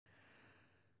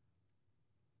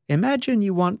Imagine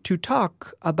you want to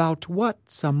talk about what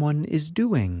someone is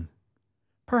doing.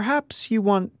 Perhaps you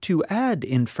want to add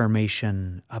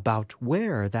information about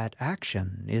where that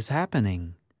action is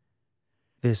happening.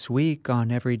 This week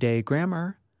on Everyday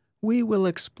Grammar, we will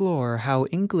explore how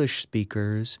English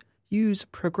speakers use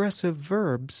progressive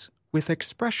verbs with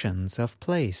expressions of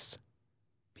place.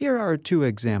 Here are two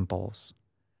examples.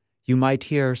 You might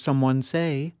hear someone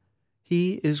say,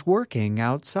 "He is working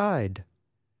outside."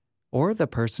 Or the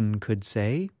person could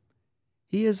say,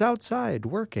 "He is outside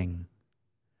working."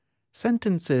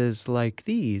 Sentences like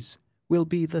these will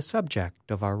be the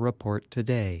subject of our report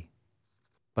today.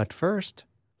 But first,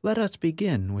 let us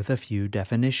begin with a few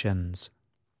definitions.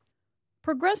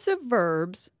 Progressive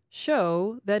verbs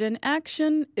show that an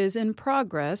action is in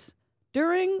progress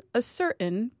during a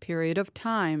certain period of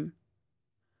time.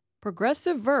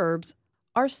 Progressive verbs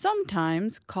are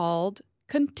sometimes called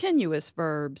continuous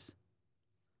verbs.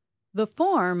 The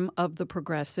form of the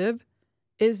progressive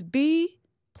is be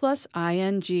plus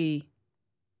ing.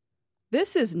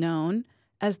 This is known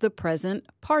as the present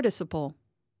participle.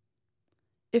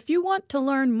 If you want to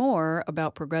learn more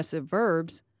about progressive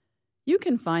verbs, you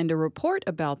can find a report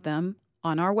about them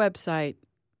on our website.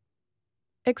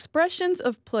 Expressions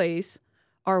of place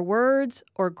are words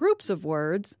or groups of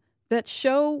words that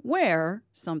show where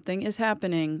something is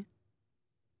happening.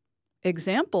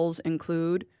 Examples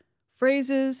include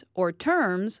phrases or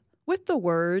terms with the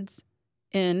words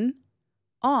in,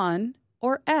 on,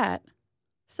 or at,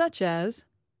 such as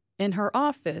in her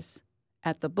office,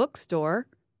 at the bookstore,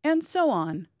 and so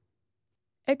on.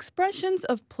 Expressions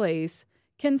of place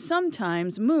can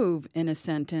sometimes move in a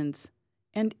sentence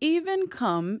and even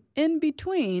come in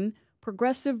between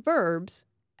progressive verbs,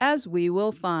 as we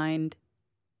will find.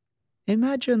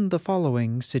 Imagine the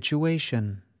following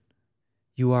situation.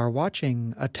 You are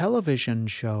watching a television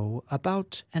show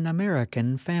about an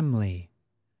American family.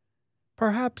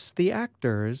 Perhaps the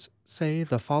actors say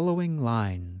the following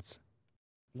lines.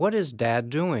 What is Dad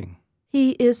doing?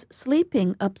 He is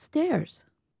sleeping upstairs.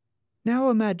 Now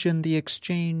imagine the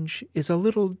exchange is a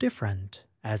little different,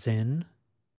 as in,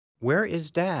 Where is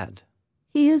Dad?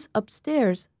 He is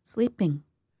upstairs sleeping.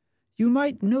 You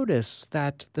might notice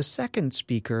that the second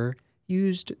speaker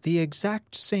used the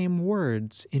exact same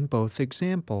words in both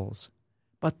examples,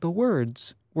 but the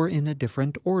words were in a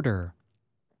different order.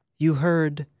 You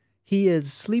heard, "He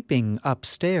is sleeping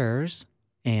upstairs,"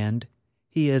 and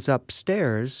 "He is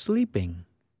upstairs sleeping."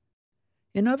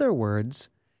 In other words,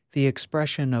 the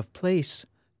expression of place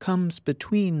comes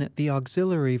between the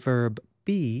auxiliary verb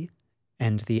be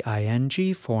and the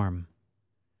ing form.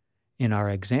 In our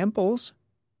examples,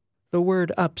 the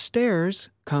word upstairs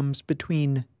comes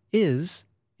between is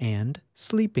and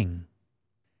sleeping.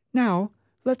 Now,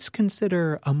 let's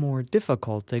consider a more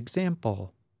difficult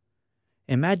example.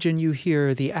 Imagine you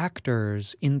hear the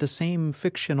actors in the same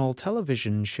fictional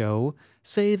television show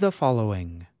say the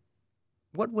following.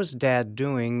 What was Dad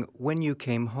doing when you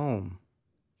came home?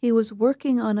 He was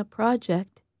working on a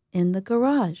project in the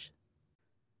garage.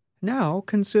 Now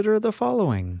consider the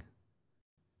following.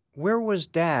 Where was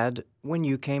Dad when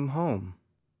you came home?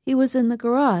 He was in the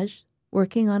garage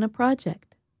working on a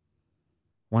project.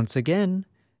 Once again,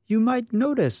 you might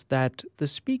notice that the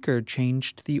speaker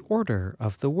changed the order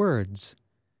of the words.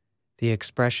 The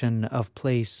expression of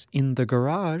place in the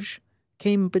garage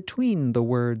came between the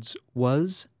words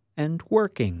was and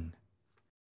working.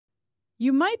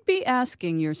 You might be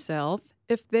asking yourself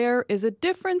if there is a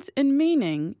difference in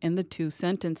meaning in the two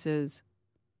sentences.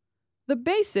 The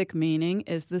basic meaning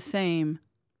is the same.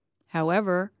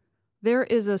 However, there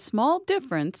is a small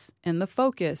difference in the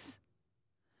focus.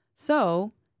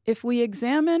 So, if we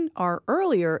examine our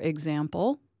earlier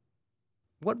example,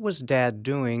 What was Dad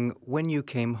doing when you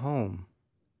came home?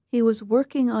 He was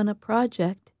working on a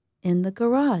project in the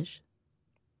garage.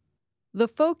 the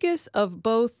focus of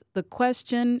both the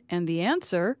question and the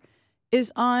answer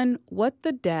is on what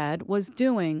the dad was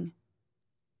doing.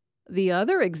 The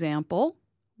other example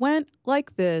went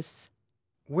like this.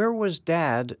 Where was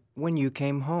Dad when you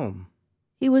came home?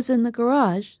 He was in the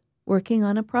garage working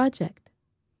on a project.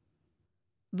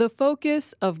 The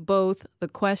focus of both the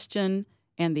question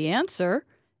and the answer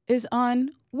is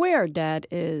on where Dad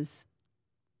is.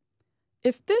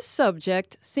 If this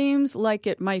subject seems like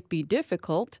it might be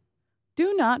difficult,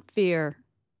 do not fear.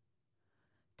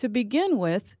 To begin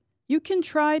with, you can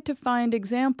try to find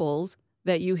examples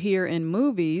that you hear in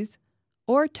movies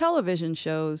or television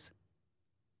shows.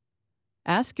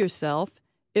 Ask yourself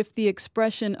if the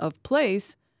expression of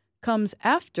place comes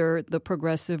after the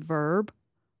progressive verb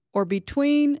or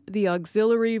between the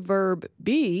auxiliary verb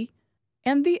be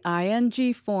and the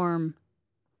ing form.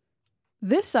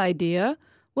 This idea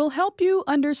will help you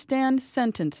understand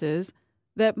sentences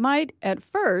that might at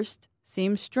first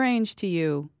seem strange to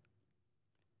you.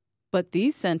 But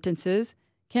these sentences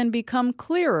can become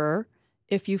clearer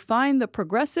if you find the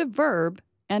progressive verb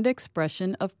and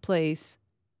expression of place.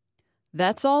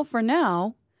 That's all for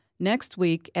now. Next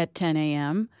week at 10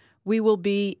 a.m., we will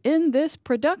be in this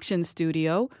production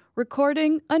studio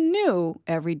recording a new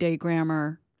Everyday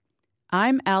Grammar.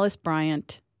 I'm Alice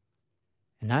Bryant.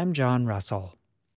 And I'm John Russell.